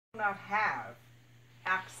not have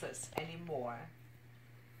access anymore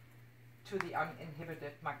to the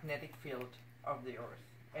uninhibited magnetic field of the Earth.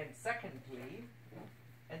 And secondly,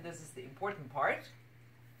 and this is the important part,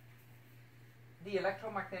 the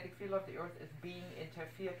electromagnetic field of the Earth is being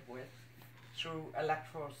interfered with through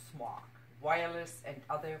ElectroSmog, wireless and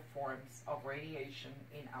other forms of radiation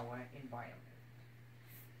in our environment.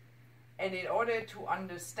 And in order to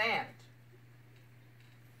understand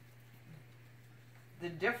the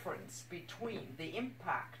difference between the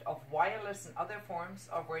impact of wireless and other forms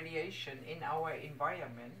of radiation in our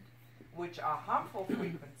environment, which are harmful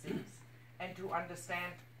frequencies, and to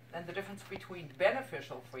understand and the difference between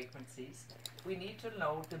beneficial frequencies, we need to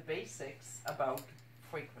know the basics about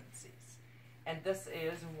frequencies. And this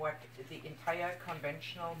is what the entire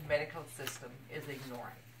conventional medical system is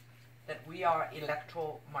ignoring. That we are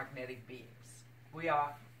electromagnetic beings. We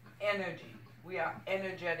are energy. We are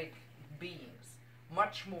energetic beings,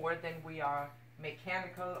 much more than we are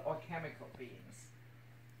mechanical or chemical beings.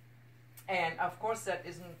 And of course that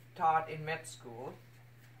isn't taught in med school.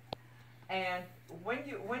 And when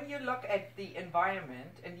you look at the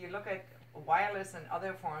environment and you look at wireless and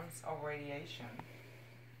other forms of radiation,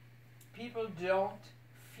 people don't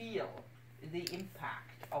feel the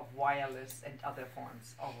impact of wireless and other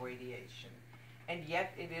forms of radiation. And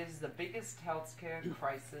yet it is the biggest healthcare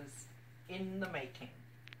crisis in the making.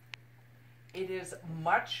 It is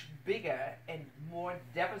much bigger and more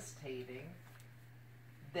devastating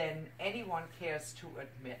than anyone cares to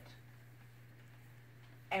admit.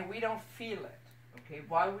 And we don't feel it, okay?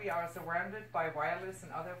 While we are surrounded by wireless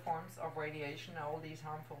and other forms of radiation, all these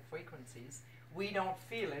harmful frequencies, we don't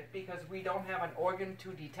feel it because we don't have an organ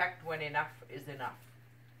to detect when enough is enough.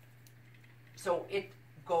 So it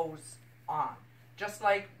goes on. Just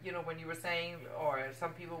like, you know, when you were saying, or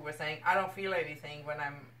some people were saying, I don't feel anything when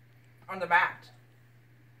I'm on the mat.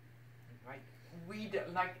 Right?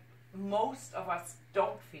 Like, most of us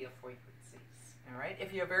don't feel frequencies, all right?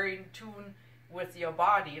 If you're very in tune with your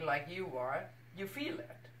body like you are, you feel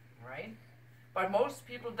it, right? But most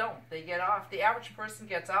people don't. They get off. The average person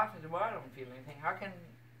gets off and says, well, I don't feel anything. How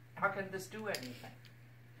can this do anything?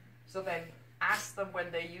 So then ask them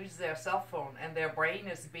when they use their cell phone and their brain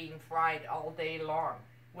is being fried all day long,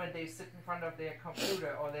 when they sit in front of their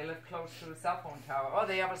computer or they live close to a cell phone tower or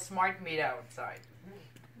they have a smart meter outside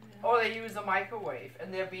or they use a microwave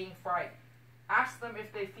and they're being fried. Ask them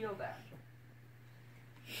if they feel that.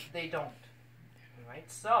 They don't. Right?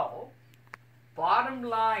 So, bottom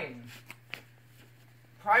line,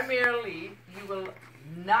 primarily you will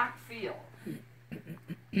not feel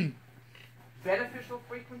beneficial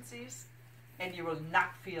frequencies and you will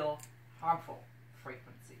not feel harmful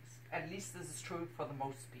frequencies. At least this is true for the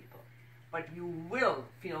most people. But you will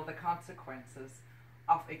feel the consequences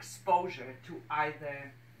of exposure to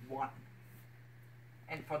either one.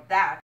 And for that,